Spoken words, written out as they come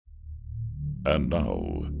And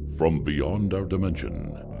now, from beyond our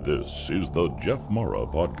dimension, this is the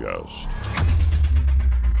JeffMara podcast.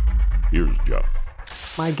 Here's Jeff.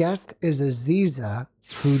 My guest is Aziza,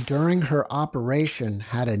 who during her operation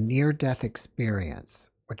had a near-death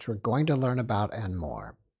experience, which we're going to learn about and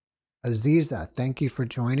more. Aziza, thank you for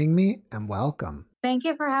joining me and welcome. Thank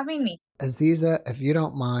you for having me. Aziza, if you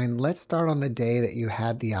don't mind, let's start on the day that you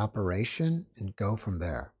had the operation and go from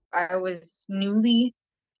there. I was newly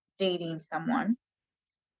dating someone,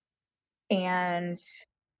 and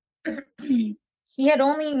he had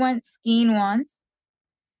only went skiing once,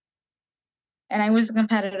 and I was a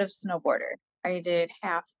competitive snowboarder. I did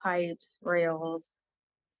half pipes, rails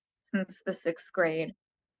since the 6th grade.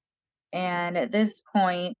 And at this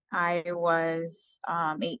point, I was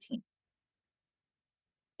 18.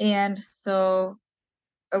 And so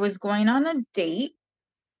I was going on a date.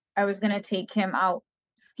 I was going to take him out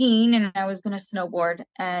skiing and I was going to snowboard.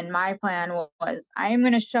 And my plan was I am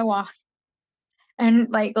going to show off and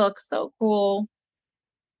like look so cool.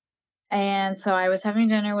 And so I was having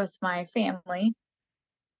dinner with my family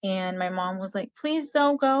and my mom was like, please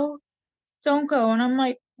don't go. Don't go. And I'm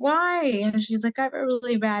like, why? And she's like, I have a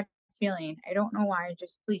really bad feeling. I don't know why.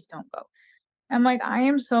 Just please don't go. I'm like, I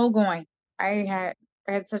am so going. I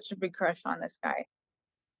had such a big crush on this guy.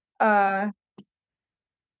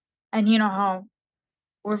 And you know how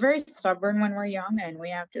we're very stubborn when we're young and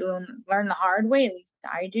we have to learn the hard way, at least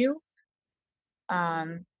I do.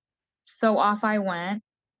 So off I went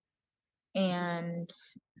and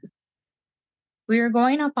we were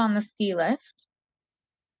going up on the ski lift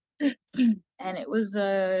and it was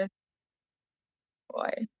it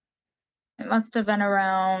must have been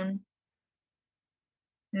around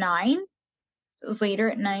 9. So it was later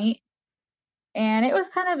at night and it was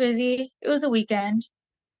kind of busy. It was a weekend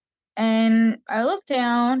and I looked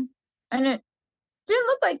down and it didn't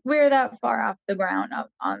look like we were that far off the ground up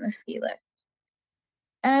on the ski lift.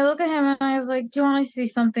 And I look at him and I was like, do you want to see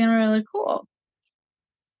something really cool?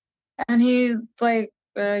 And he's like,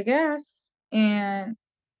 I guess. And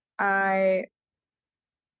I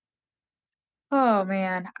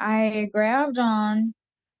grabbed on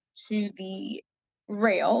to the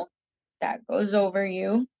rail that goes over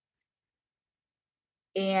you.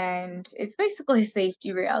 And it's basically a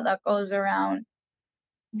safety rail that goes around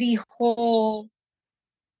the whole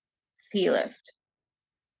ski lift.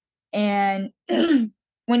 And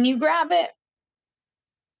when you grab it,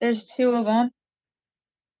 there's 2 of them.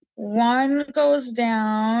 One goes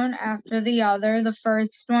down after the other. The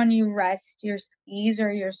first one you rest your skis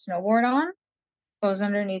or your snowboard on, goes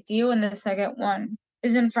underneath you, and the second one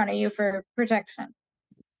is in front of you for protection.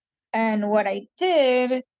 And what I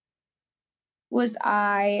did was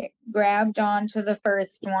I grabbed onto the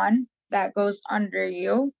first one that goes under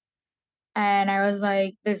you. And I was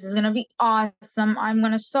like, this is going to be awesome. I'm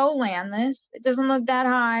going to so land this. It doesn't look that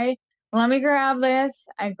high. Let me grab this.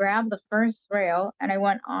 I grabbed the first rail and I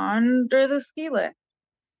went under the ski lift.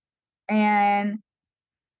 And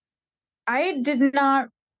I did not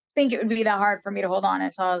think it would be that hard for me to hold on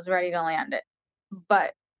until I was ready to land it.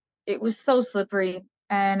 But it was so slippery.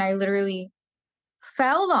 And I literally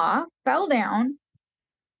fell down.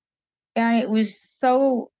 And it was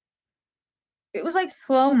like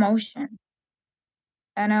slow motion.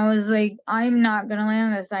 And I was like, I'm not going to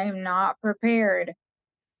land this. I am not prepared.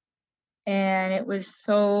 And it was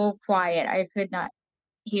so quiet. I could not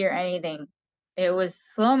hear anything. It was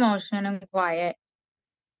slow motion and quiet.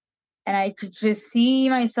 And I could just see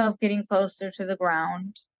myself getting closer to the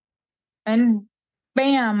ground. And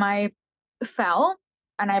bam, I fell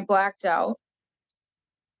and I blacked out.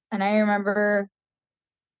 And I remember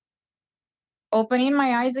opening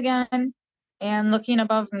my eyes again and looking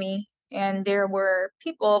above me. And there were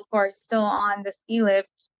people, of course, still on the ski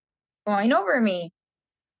lift going over me.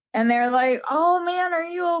 And they're like, oh man, are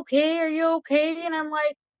you okay? Are you okay? And I'm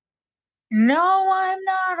like, no, I'm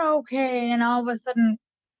not okay. And all of a sudden,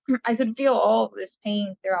 I could feel all of this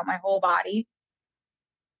pain throughout my whole body.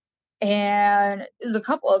 And there's a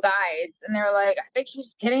couple of guys, and they're like, I think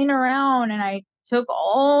she's kidding around. And I took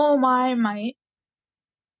all my might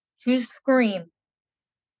to scream,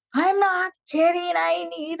 I'm not kidding. I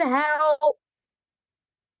need help.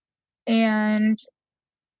 And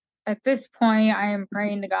at this point, I am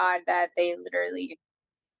praying to God that they literally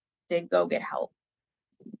did go get help.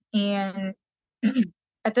 And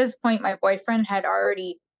at this point, my boyfriend had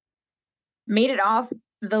already made it off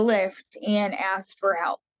the lift and asked for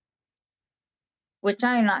help, which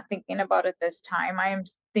I'm not thinking about at this time. I am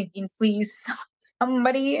thinking, please,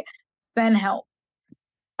 somebody send help.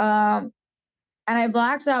 And I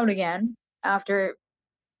blacked out again after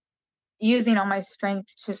using all my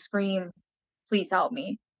strength to scream please help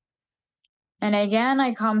me. And again,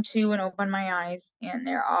 I come to and open my eyes, and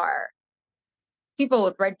there are people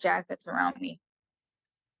with red jackets around me.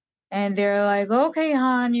 And they're like, okay,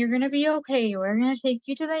 hon, you're going to be okay. We're going to take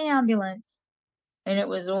you to the ambulance. And it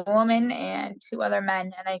was a woman and 2 other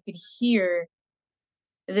men, and I could hear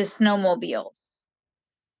the snowmobiles.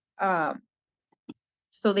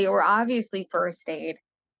 So they were obviously first aid.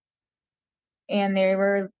 And they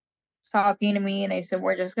were talking to me, and they said,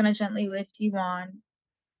 we're just going to gently lift you on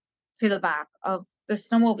to the back of the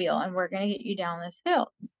snowmobile, and we're going to get you down this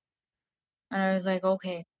hill. And I was like,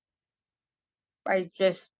 okay. I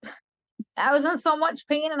was in so much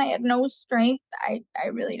pain, and I had no strength. I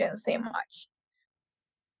really didn't say much.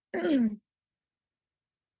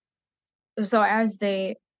 So as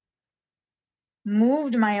they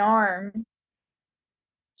moved my arm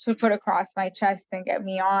to put across my chest and get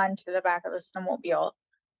me on to the back of the snowmobile,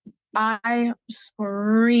 I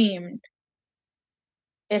screamed.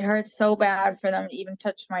 It hurt so bad for them to even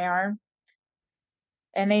touch my arm.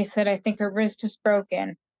 And they said, I think her wrist is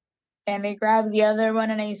broken. And they grabbed the other one,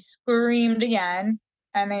 and I screamed again.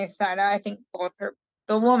 And they said, I think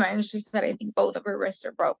the woman, she said, I think both of her wrists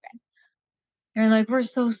are broken. They're like, we're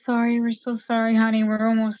so sorry, honey, we're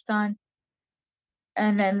almost done.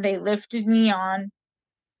 And then they lifted me on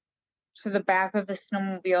to the back of the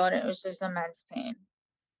snowmobile, and it was just immense pain.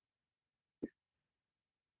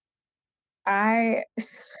 I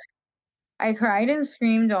cried and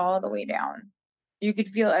screamed all the way down. You could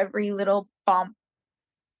feel every little bump.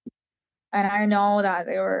 And I know that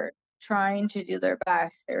they were trying to do their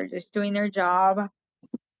best. They were just doing their job.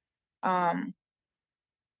 I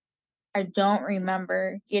don't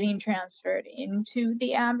remember getting transferred into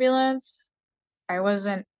the ambulance. I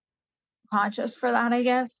wasn't conscious for that, I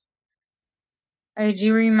guess. I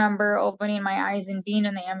do remember opening my eyes and being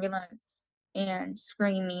in the ambulance and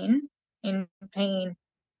screaming in pain.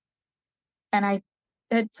 And I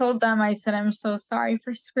had told them, I said, I'm so sorry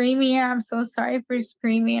for screaming. I'm so sorry for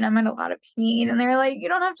screaming. I'm in a lot of pain. And they're like, you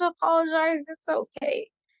don't have to apologize. It's okay.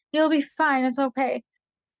 You'll be fine. It's okay.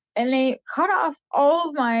 And they cut off all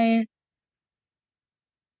of my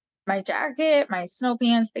jacket, my snow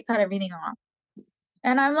pants. They cut everything off.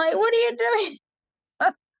 And I'm like, what are you doing?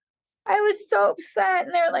 I was so upset.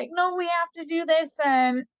 And they're like, no, we have to do this.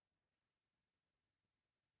 And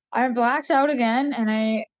I blacked out again. And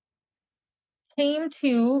I came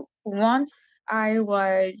to once I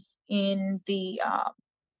was in the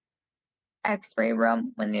x-ray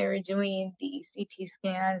room when they were doing the CT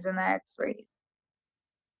scans and the x-rays.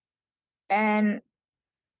 And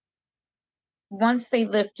once they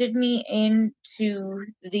lifted me into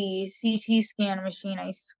the CT scan machine,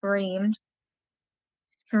 I screamed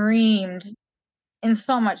in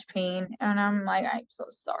so much pain. And I'm like, I'm so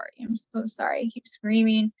sorry. I keep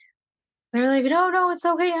screaming. They're like, no, it's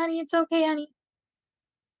okay, honey. It's okay, honey.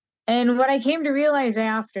 And what I came to realize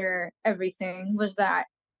after everything was that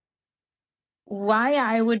why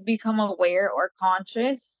I would become aware or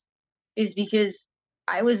conscious is because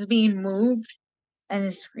I was being moved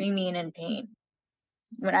and screaming in pain.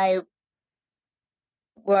 When I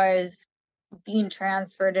was being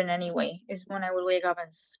transferred in any way is when I would wake up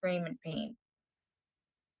and scream in pain.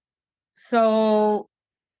 So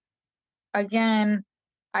again,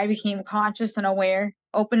 I became conscious and aware,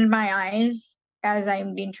 opened my eyes as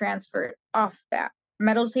I'm being transferred off that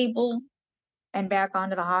metal table and back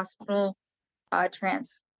onto the hospital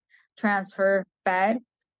transfer bed,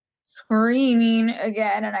 screaming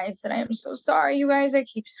again. And I said, I'm so sorry, you guys. I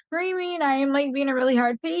keep screaming. I am like being a really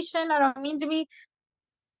hard patient. I don't mean to be.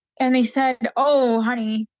 And they said, oh,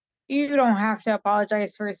 honey, you don't have to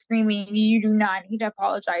apologize for screaming. You do not need to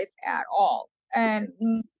apologize at all. And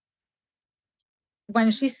when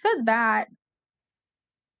she said that,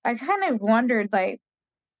 I kind of wondered, like,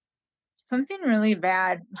 something really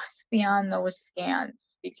bad must be on those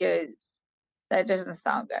scans because that doesn't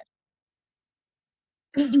sound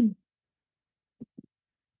good.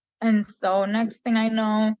 And so next thing I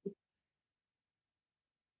know,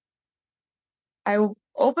 I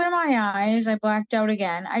opened my eyes. I blacked out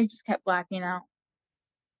again. I just kept blacking out.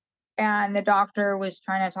 And the doctor was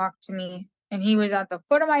trying to talk to me, and he was at the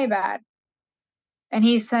foot of my bed. And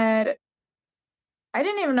he said, I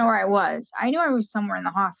didn't even know where I was. I knew I was somewhere in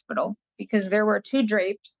the hospital because there were 2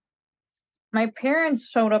 drapes. My parents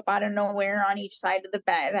showed up out of nowhere on each side of the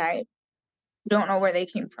bed. I don't know where they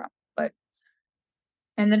came from,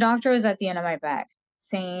 and the doctor was at the end of my bed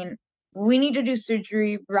saying, we need to do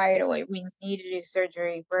surgery right away. We need to do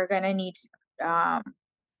surgery. We're going to need to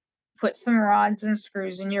put some rods and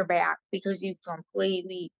screws in your back because you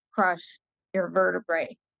completely crushed your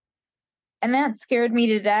vertebrae. And that scared me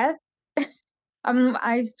to death.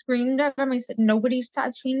 I screamed at him. I said, nobody's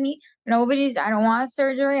touching me. I don't want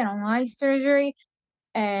surgery. I don't like surgery.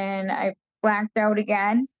 And I blacked out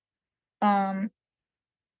again. I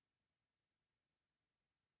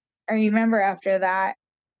remember after that,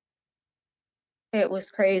 it was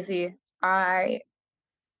crazy. I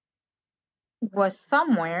was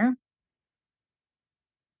somewhere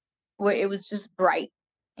where it was just bright,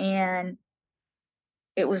 and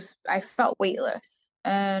I felt weightless.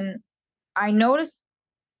 And I noticed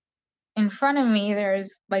in front of me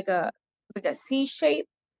there's like a C shape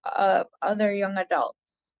of other young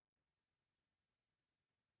adults.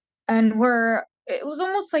 And it was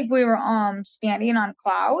almost like we were standing on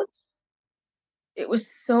clouds. It was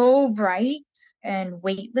so bright and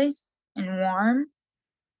weightless and warm,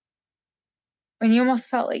 and you almost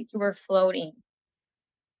felt like you were floating.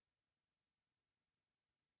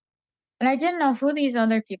 And I didn't know who these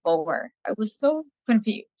other people were. I was so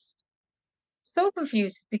confused. So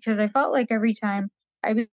confused, because I felt like every time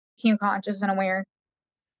I became conscious and aware,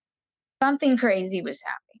 something crazy was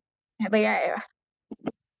happening.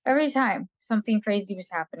 Every time something crazy was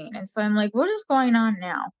happening. And so I'm like, what is going on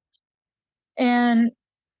now? And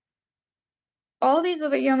all these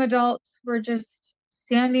other young adults were just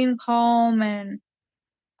standing calm, and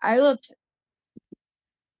I looked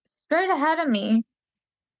straight ahead of me,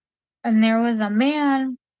 and there was a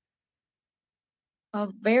man, a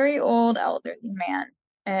very old elderly man,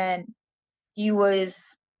 and he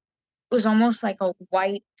was almost like a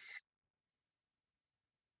white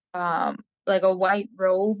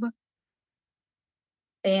robe,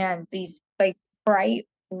 and these like bright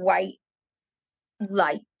white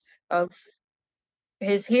lights of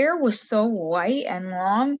his hair was so white and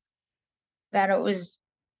long that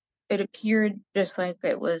it appeared just like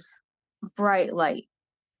it was bright light.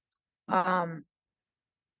 And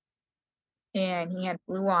he had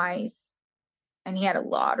blue eyes, and he had a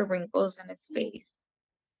lot of wrinkles in his face,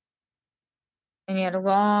 and he had a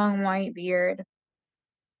long white beard,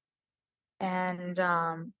 and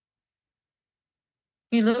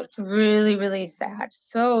he looked really, really sad,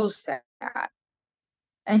 so sad.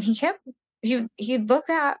 And he'd look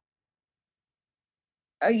at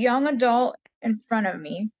a young adult in front of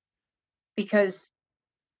me, because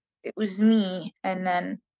it was me and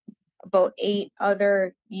then about 8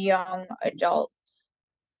 other young adults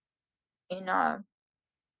in a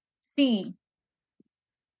C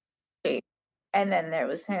shape, and then there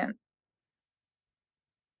was him.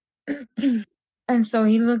 And so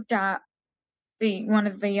he looked at one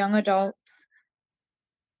of the young adults,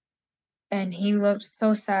 and he looked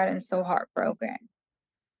so sad and so heartbroken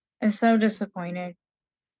and so disappointed.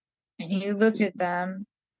 And he looked at them,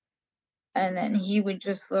 and then he would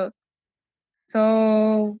just look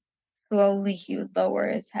so slowly. He would lower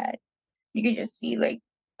his head. You could just see like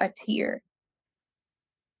a tear.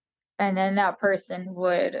 And then that person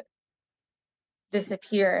would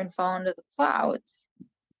disappear and fall into the clouds.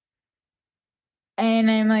 And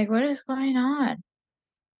I'm like, what is going on?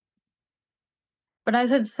 But I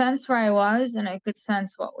could sense where I was, and I could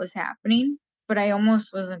sense what was happening, but I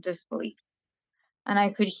almost was in disbelief. And I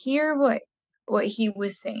could hear what he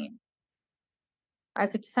was saying. I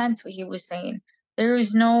could sense what he was saying. There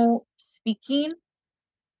was no speaking,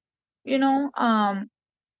 you know,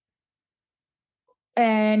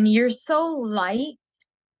 and you're so light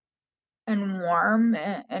and warm,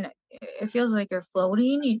 and it feels like you're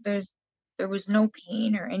floating. There was no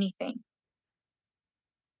pain or anything.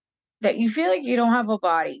 That you feel like you don't have a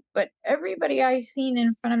body, but everybody I seen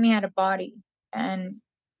in front of me had a body, and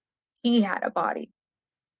he had a body.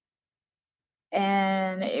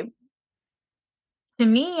 And to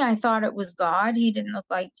me, I thought it was God. He didn't look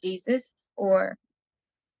like Jesus, or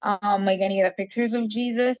like any of the pictures of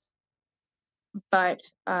Jesus. But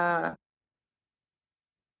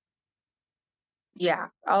yeah,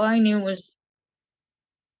 all I knew was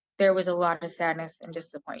there was a lot of sadness and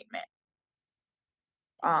disappointment.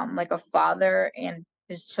 Like a father and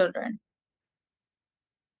his children.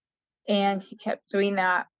 And he kept doing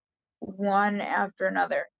that one after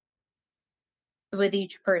another with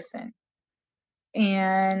each person.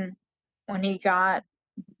 And when he got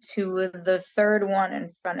to the third one in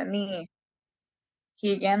front of me,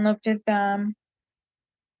 he again looked at them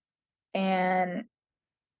and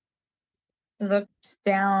looked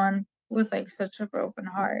down with like such a broken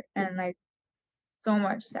heart and like so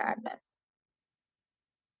much sadness.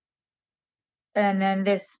 And then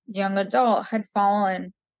this young adult had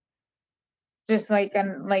fallen, just like,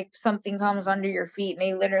 and like something comes under your feet and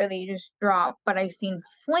they literally just drop. But I seen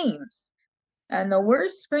flames, and the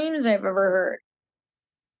worst screams I've ever heard.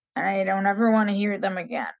 And I don't ever want to hear them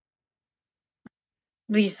again.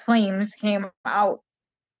 these flames came out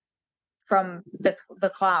from the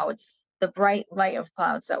clouds, the bright light of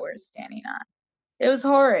clouds that we're standing on. It was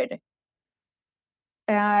horrid.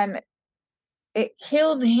 And it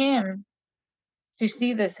killed him to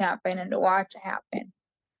see this happen and to watch it happen.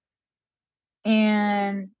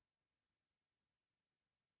 And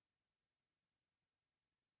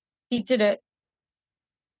he did it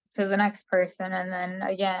to the next person, and then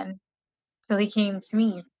again till he came to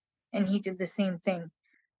me and he did the same thing.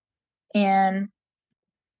 And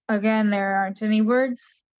again, there aren't any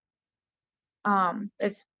words.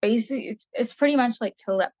 It's basically it's pretty much like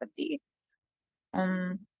telepathy.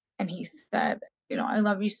 And he said, you know, I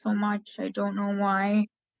love you so much. I don't know why.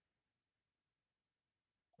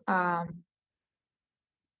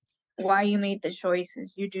 Why you made the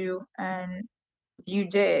choices you do, and you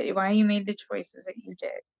did. Why you made the choices that you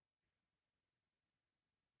did.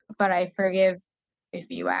 But I forgive if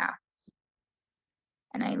you ask.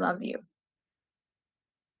 And I love you.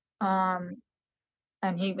 And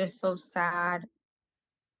he was so sad,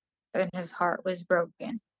 and his heart was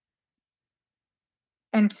broken.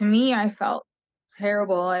 And to me, I felt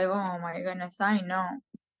terrible. Like, oh my goodness, I know.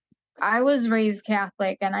 I was raised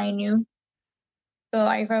Catholic, and I knew the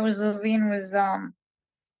life I was living was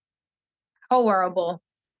horrible.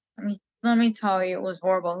 Let me tell you, it was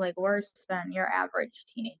horrible. Like worse than your average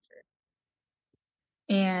teenager.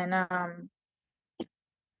 And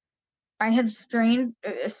I had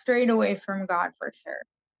strayed away from God for sure.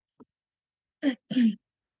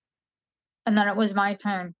 And then it was my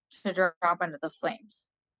time to drop into the flames.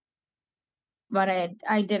 But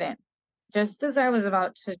I didn't. Just as I was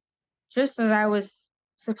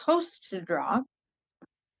supposed to drop,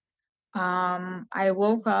 I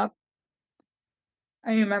woke up.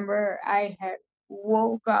 I remember I had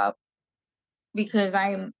woke up because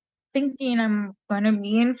I'm thinking I'm gonna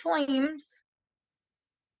be in flames,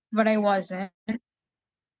 but I wasn't.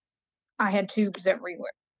 I had tubes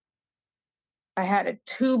everywhere. I had a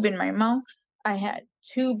tube in my mouth. I had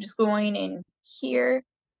tubes going in here.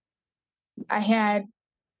 I had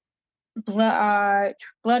blood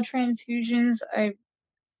transfusions.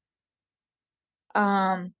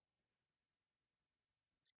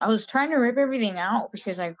 I was trying to rip everything out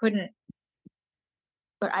because I couldn't,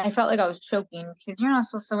 but I felt like I was choking because you're not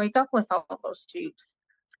supposed to wake up with all those tubes.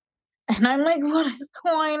 And I'm like, what is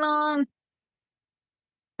going on?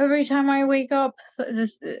 Every time I wake up,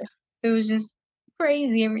 it was just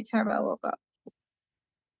crazy every time I woke up.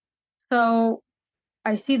 So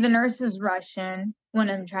I see the nurses rush in when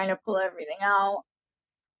I'm trying to pull everything out.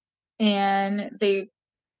 And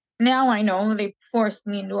now I know they forced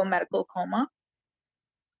me into a medical coma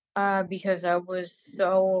because I was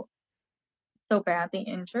so badly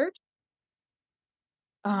injured.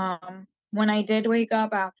 When I did wake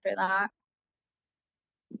up after that,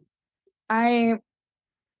 I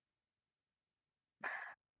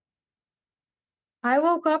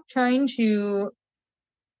woke up trying to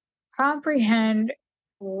comprehend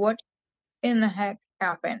what in the heck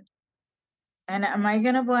happened. And am I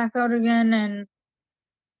gonna black out again? And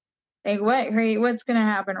like, what's gonna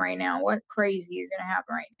happen right now? What crazy is gonna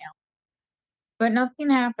happen right now? But nothing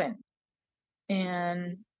happened.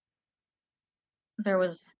 And there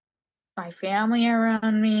was my family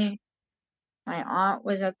around me. My aunt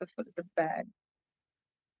was at the foot of the bed.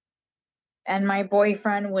 And my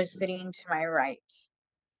boyfriend was sitting to my right.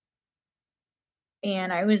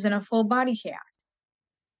 And I was in a full body cast.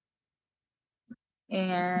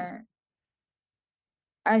 And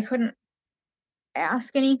I couldn't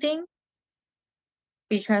ask anything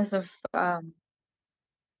because of I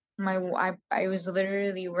was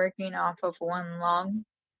literally working off of one lung.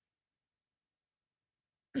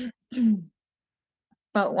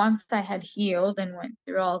 But once I had healed and went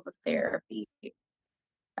through all the therapy,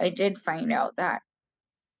 I did find out that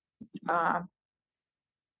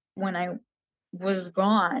when I was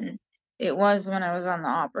gone, it was when I was on the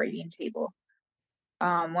operating table,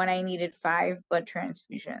 when I needed 5 blood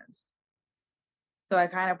transfusions. So I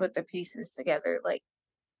kind of put the pieces together like,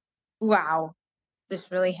 wow, this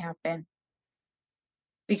really happened.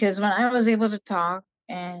 Because when I was able to talk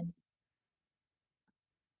and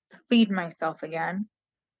feed myself again,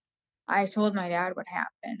 I told my dad what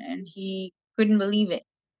happened, and he couldn't believe it.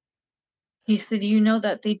 He said, you know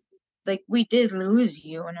that we did lose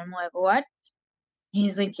you. And I'm like, what?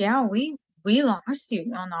 He's like, yeah, we lost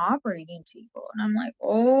you on the operating table. And I'm like,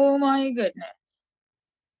 oh my goodness.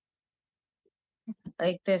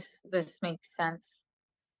 Like this makes sense.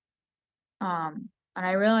 And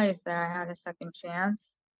I realized that I had a second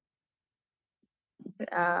chance.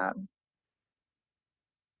 And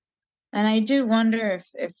I do wonder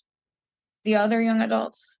if the other young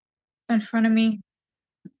adults in front of me,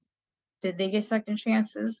 did they get second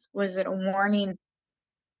chances? Was it a warning?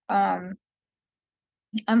 I'm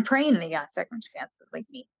praying they got second chances like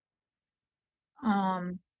me.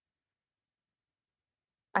 I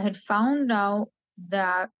had found out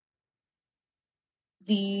that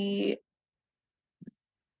the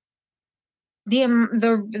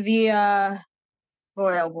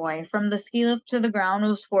boy, oh boy, from the ski lift to the ground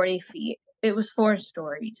was 40 feet. It was 4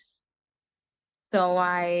 stories. So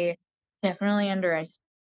I definitely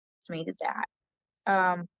underestimated that.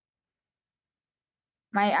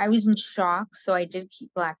 I was in shock, so I did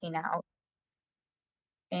keep blacking out.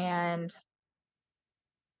 And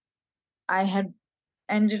I had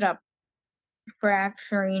ended up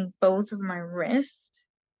fracturing both of my wrists.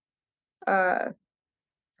 So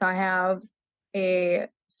I have a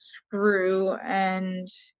screw and,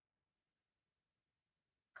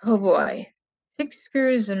 oh boy, 6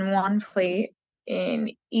 screws in one plate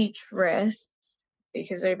in each wrist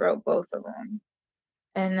because I broke both of them.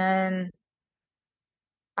 And then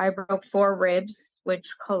I broke 4 ribs, which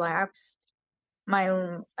collapsed.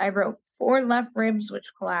 I broke 4 left ribs,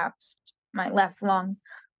 which collapsed my left lung.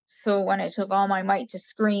 So when it took all my might to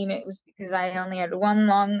scream, it was because I only had 1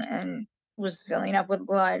 lung and was filling up with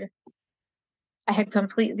blood. I had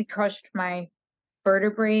completely crushed my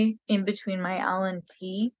vertebrae in between my L and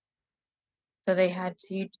T. So they had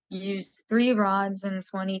to use 3 rods and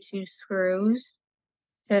 22 screws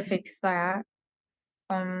to fix that.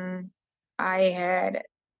 I had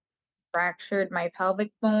fractured my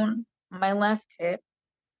pelvic bone, my left hip,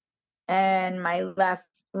 and my left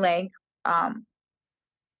leg,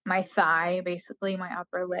 my thigh, basically my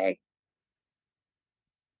upper leg.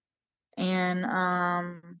 And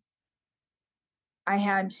I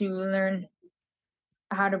had to learn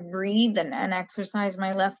how to breathe and exercise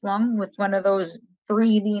my left lung with one of those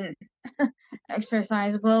breathing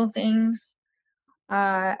exercise blow things.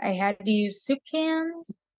 I had to use soup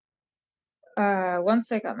cans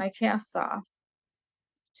once I got my casts off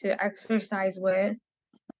to exercise with.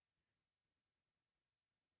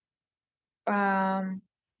 Um,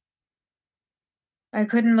 I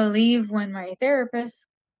couldn't believe when my therapist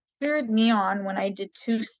cheered me on when I did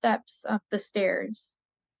 2 steps up the stairs.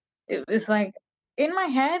 It was like, in my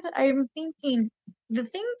head, I'm thinking the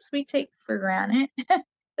things we take for granted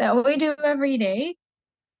that we do every day,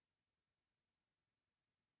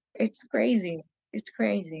 it's crazy. It's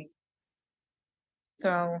crazy.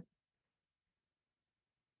 So,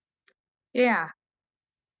 yeah,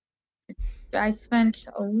 I spent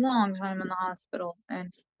a long time in the hospital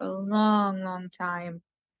and a long, long time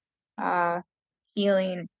uh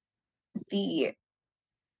healing the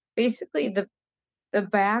basically the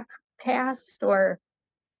back cast, or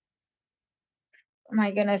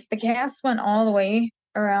my goodness, the cast went all the way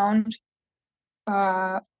around,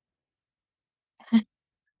 uh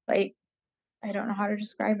like, I don't know how to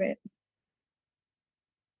describe it.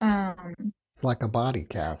 It's like a body It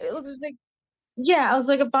cast. was like, yeah, it was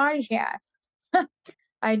like a body cast.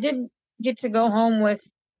 I did get to go home with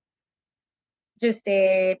just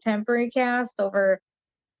a temporary cast over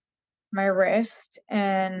my wrist,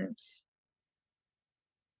 and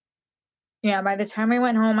yeah, by the time I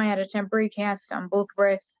went home, I had a temporary cast on both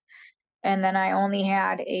wrists, and then I only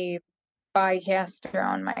had a body cast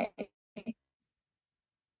around my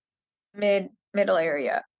middle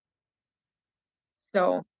area.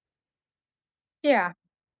 So yeah,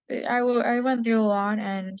 I went through a lot,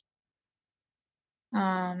 and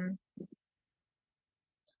um,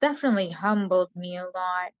 it's definitely humbled me a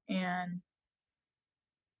lot, and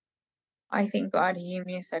I think God gave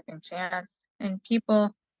me a second chance. And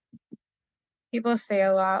people say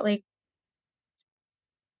a lot like,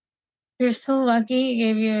 "You're so lucky He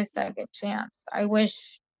gave you a second chance." I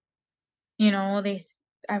wish, you know,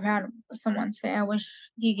 I've had someone say, "I wish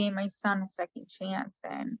He gave my son a second chance,"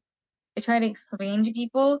 and I try to explain to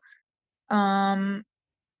people, um,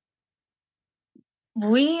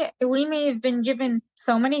 we may have been given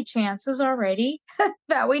so many chances already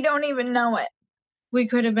that we don't even know it. We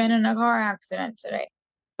could have been in a car accident today,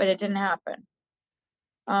 but it didn't happen.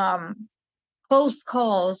 Um, Close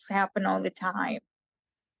calls happen all the time.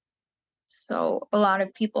 So a lot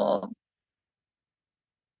of people,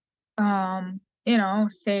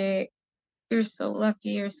 say, "You're so lucky,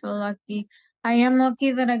 you're so lucky." I am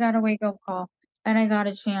lucky that I got a wake-up call and I got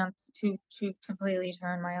a chance to completely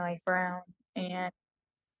turn my life around and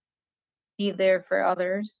be there for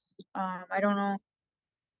others. I don't know.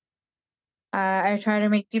 I try to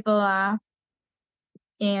make people laugh,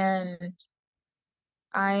 and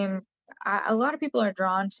I'm a lot of people are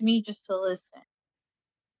drawn to me just to listen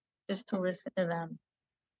to them.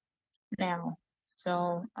 now.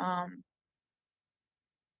 So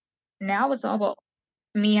now it's all about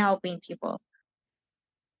me helping people.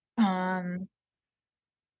 Um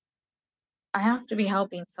I have to be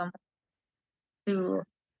helping someone to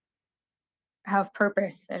have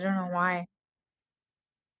purpose. I don't know why.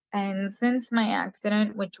 And since my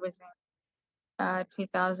accident, which was in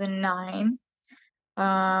 2009,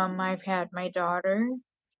 I've had my daughter,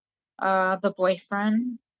 the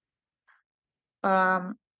boyfriend,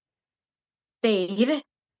 um, stayed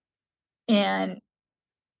and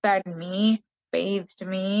fed me, bathed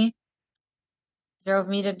me, drove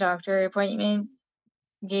me to doctor appointments,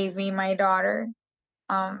 gave me my daughter,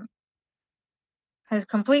 um, has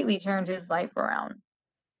completely turned his life around.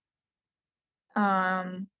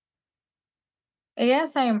 Um, I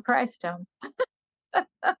guess I impressed him.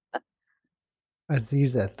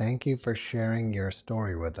 Aziza, thank you for sharing your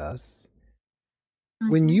story with us.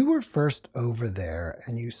 When Mhm. you were first over there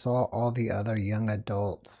and you saw all the other young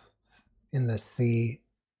adults in the C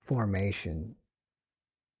formation,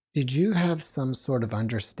 did you have some sort of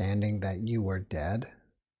understanding that you were dead?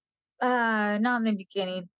 Not in the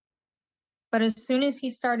beginning, but as soon as he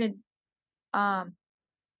started, um,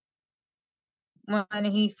 when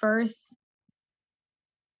he first,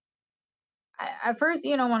 at first,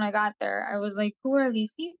 when I got there, I was like, who are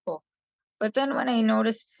these people? But then when I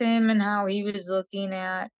noticed him and how he was looking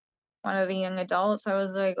at one of the young adults, I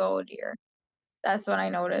was like, oh dear. That's when I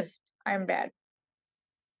noticed I'm dead.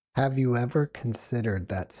 Have you ever considered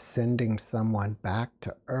that sending someone back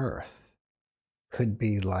to Earth could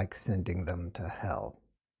be like sending them to hell?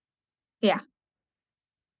 Yeah,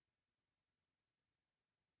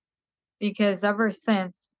 because ever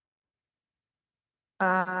since,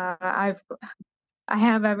 I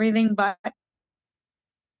have everything but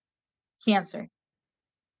cancer.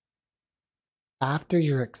 After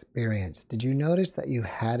your experience, did you notice that you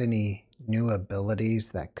had any new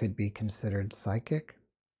abilities that could be considered psychic?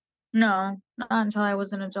 No, not until I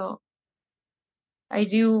was an adult. I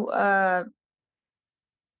do, I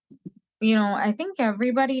think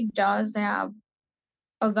everybody does have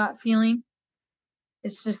a gut feeling.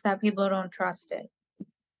 It's just that people don't trust it.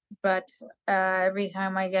 But every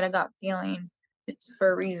time I get a gut feeling, it's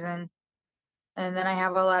for a reason. And then I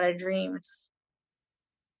have a lot of dreams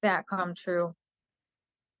that come true,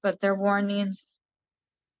 but they're warnings.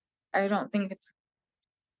 I don't think it's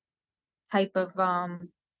type of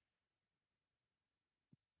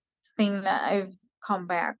thing that I've come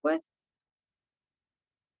back with.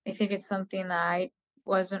 I think it's something that I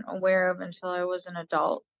wasn't aware of until I was an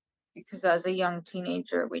adult, because as a young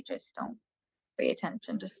teenager, we just don't pay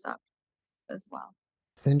attention to stuff as well.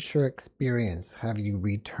 Since your experience, have you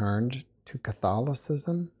returned to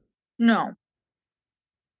Catholicism? No,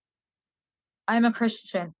 I'm a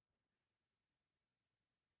Christian,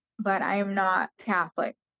 but I'm not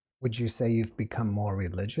Catholic. Would you say you've become more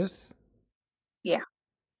religious? Yeah,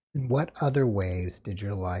 In what other ways did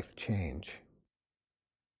your life change?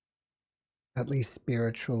 At least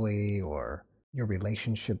spiritually or your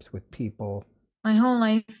relationships with people? my whole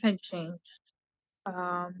life had changed.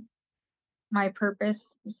 Um, my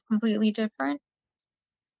purpose is completely different.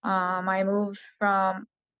 I moved from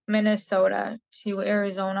Minnesota to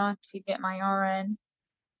Arizona to get my RN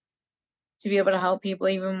to be able to help people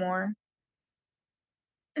even more.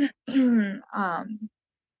 um,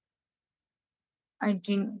 I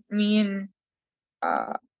do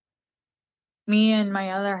uh me and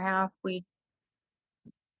my other half, we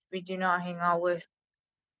do not hang out with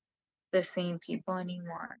the same people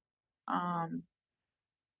anymore. Um,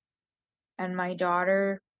 and my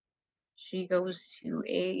daughter, she goes to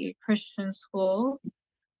a Christian school,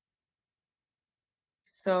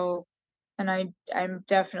 so and I'm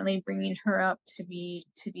definitely bringing her up to be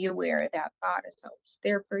aware that God is always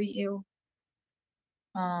there for you.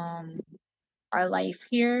 Um, our life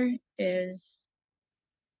here is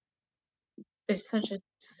such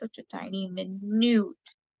a tiny minute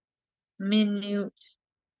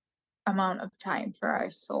amount of time for our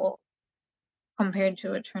soul compared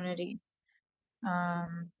to eternity.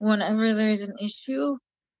 Whenever there's an issue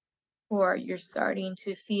or you're starting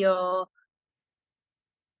to feel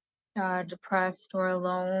depressed or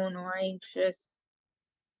alone or anxious,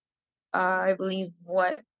 I believe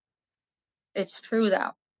what it's true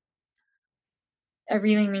that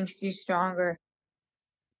everything makes you stronger.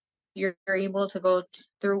 You're able to go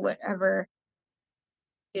through whatever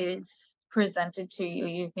is presented to you.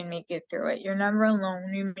 You can make it through it. You're never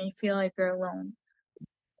alone. You may feel like you're alone,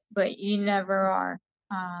 but you never are.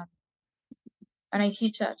 Um, and I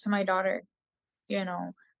teach that to my daughter. You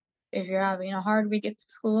know, if you're having a hard week at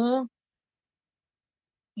school,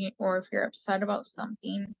 or if you're upset about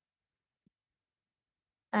something,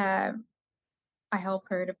 I help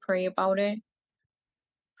her to pray about it.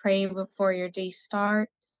 Pray before your day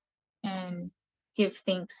starts and give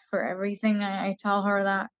thanks for everything. I tell her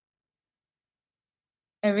that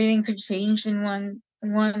everything could change in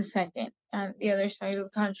one second. And the other side of the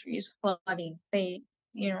country is flooding. They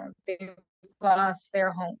lost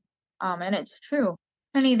their home. And it's true.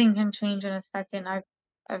 Anything can change in a second. I've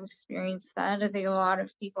experienced that. I think a lot of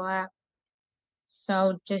people have.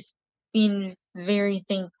 So just being very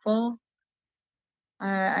thankful.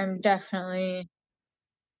 I'm definitely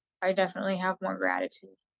I definitely have more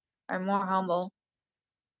gratitude. I'm more humble,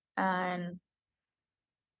 and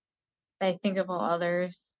I think about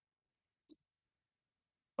others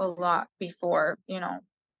a lot before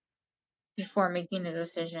making a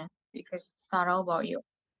decision, because it's not all about you.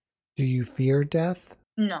 Do you fear death?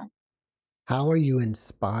 No. How are you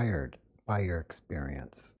inspired by your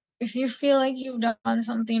experience? If you feel like you've done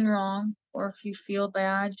something wrong, or if you feel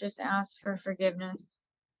bad, just ask for forgiveness,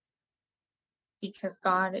 because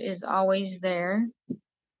God is always there,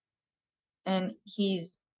 and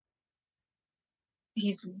He's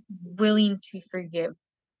willing to forgive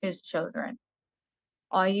His children.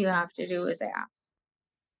 All you have to do is ask.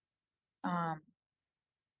 Um,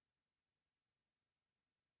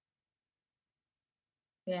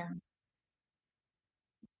 yeah,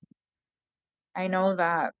 I know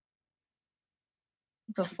that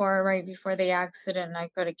right before the accident, I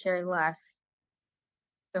could have cared less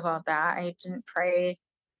about that. I didn't pray.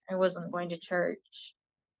 I wasn't going to church.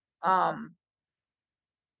 Um,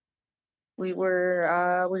 we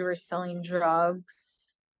were selling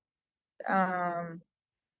drugs. Um,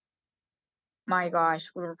 my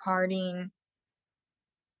gosh, we were partying.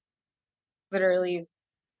 Literally,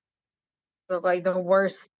 the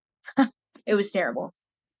worst. It was terrible.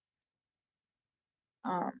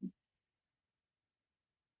 Um,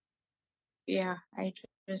 yeah,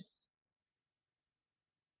 just,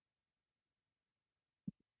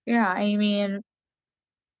 yeah, I mean,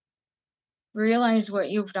 realize what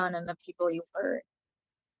you've done and the people you've hurt,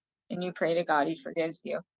 and you pray to God He forgives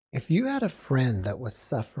you. If you had a friend that was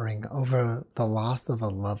suffering over the loss of a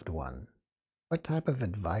loved one, what type of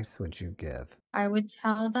advice would you give? I would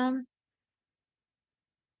tell them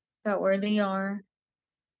that where they are,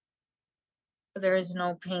 there is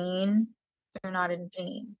no pain. They're not in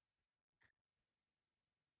pain.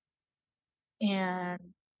 And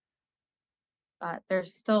they're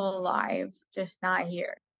still alive, just not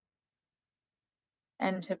here.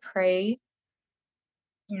 And to pray,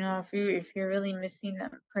 if you're really missing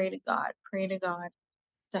them, pray to God. Pray to God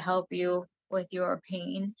to help you with your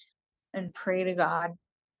pain, and pray to God.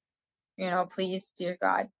 Please, dear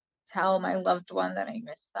God, tell my loved one that I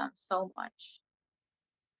miss them so much.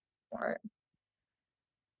 Or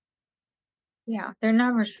yeah,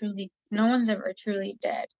 no one's ever truly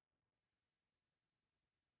dead.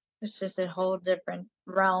 It's just a whole different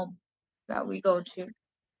realm that we go to.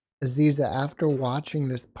 Aziza, after watching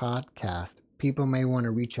this podcast, people may want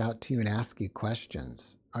to reach out to you and ask you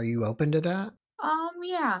questions. Are you open to that?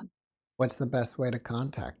 Yeah. What's the best way to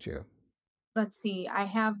contact you? Let's see. I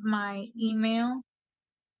have my email,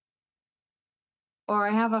 or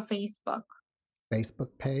I have a Facebook. Facebook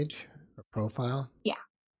page or profile? Yeah.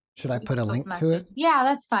 Should I put a Facebook link to message. it? Yeah,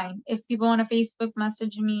 that's fine. If people want to Facebook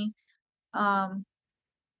message me, um,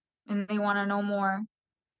 and they want to know more,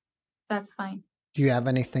 that's fine. Do you have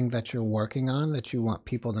anything that you're working on that you want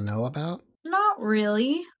people to know about? Not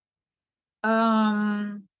really.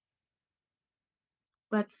 Um,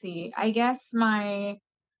 let's see. I guess my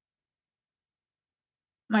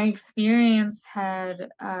experience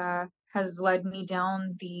has led me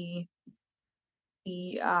down the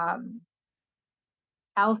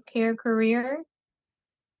healthcare career,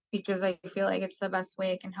 because I feel like it's the best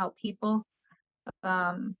way I can help people.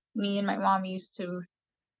 Me and my mom used to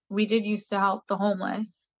help the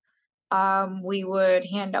homeless. We would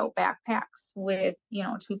hand out backpacks with,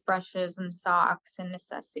 toothbrushes and socks and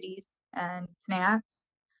necessities and snacks.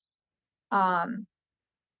 Um,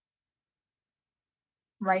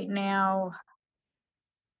 right now,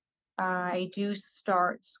 I do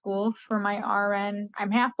start school for my RN.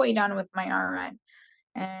 I'm halfway done with my RN,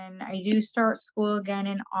 and I do start school again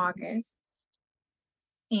in August.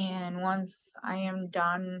 And once I am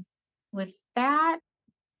done with that,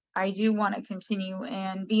 I do want to continue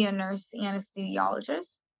and be a nurse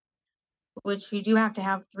anesthesiologist, which you do have to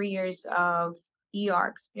have 3 years of ER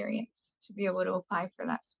experience to be able to apply for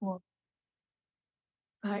that school.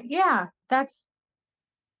 But yeah,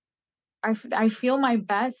 I feel my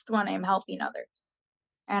best when I'm helping others.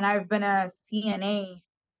 And I've been a CNA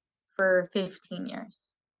for 15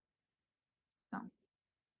 years. So,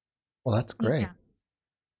 Well, that's great. yeah.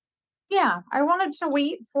 yeah, I wanted to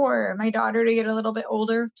wait for my daughter to get a little bit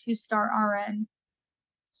older to start RN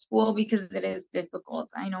school because it is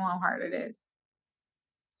difficult. I know how hard it is.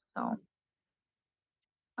 So,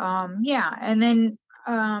 yeah, and then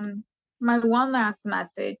my one last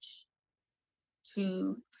message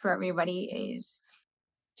for everybody is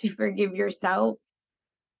to forgive yourself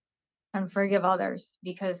and forgive others,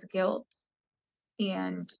 because guilt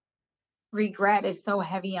and regret is so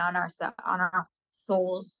heavy on our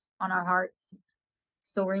souls, on our hearts.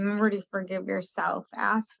 So remember to forgive yourself,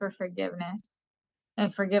 ask for forgiveness,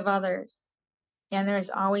 and forgive others. And there's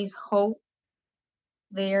always hope.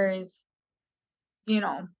 There's, you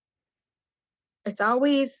know, it's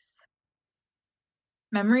always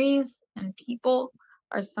memories, and people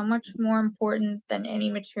are so much more important than any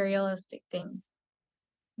materialistic things,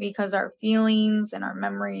 because our feelings and our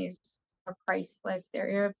memories are priceless, they're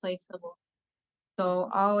irreplaceable. So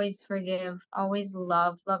always forgive, always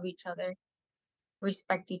love each other,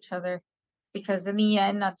 respect each other, because in the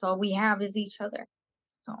end, that's all we have is each other.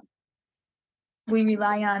 So we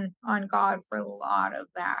rely on God for a lot of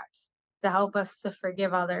that, to help us to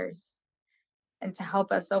forgive others and to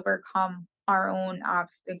help us overcome our own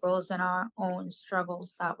obstacles and our own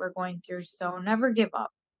struggles that we're going through. So never give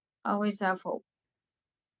up. Always have hope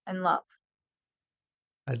and love.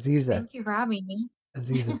 Aziza, Thank you for having me.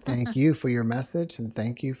 Aziza, thank you for your message and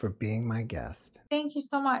thank you for being my guest. Thank you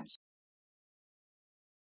so much.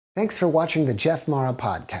 Thanks for watching the Jeff Mara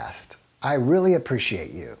podcast. I really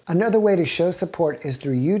appreciate you. Another way to show support is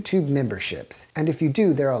through YouTube memberships. And if you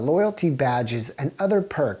do, there are loyalty badges and other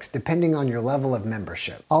perks depending on your level of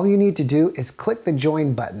membership. All you need to do is click the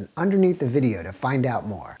join button underneath the video to find out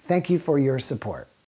more. Thank you for your support.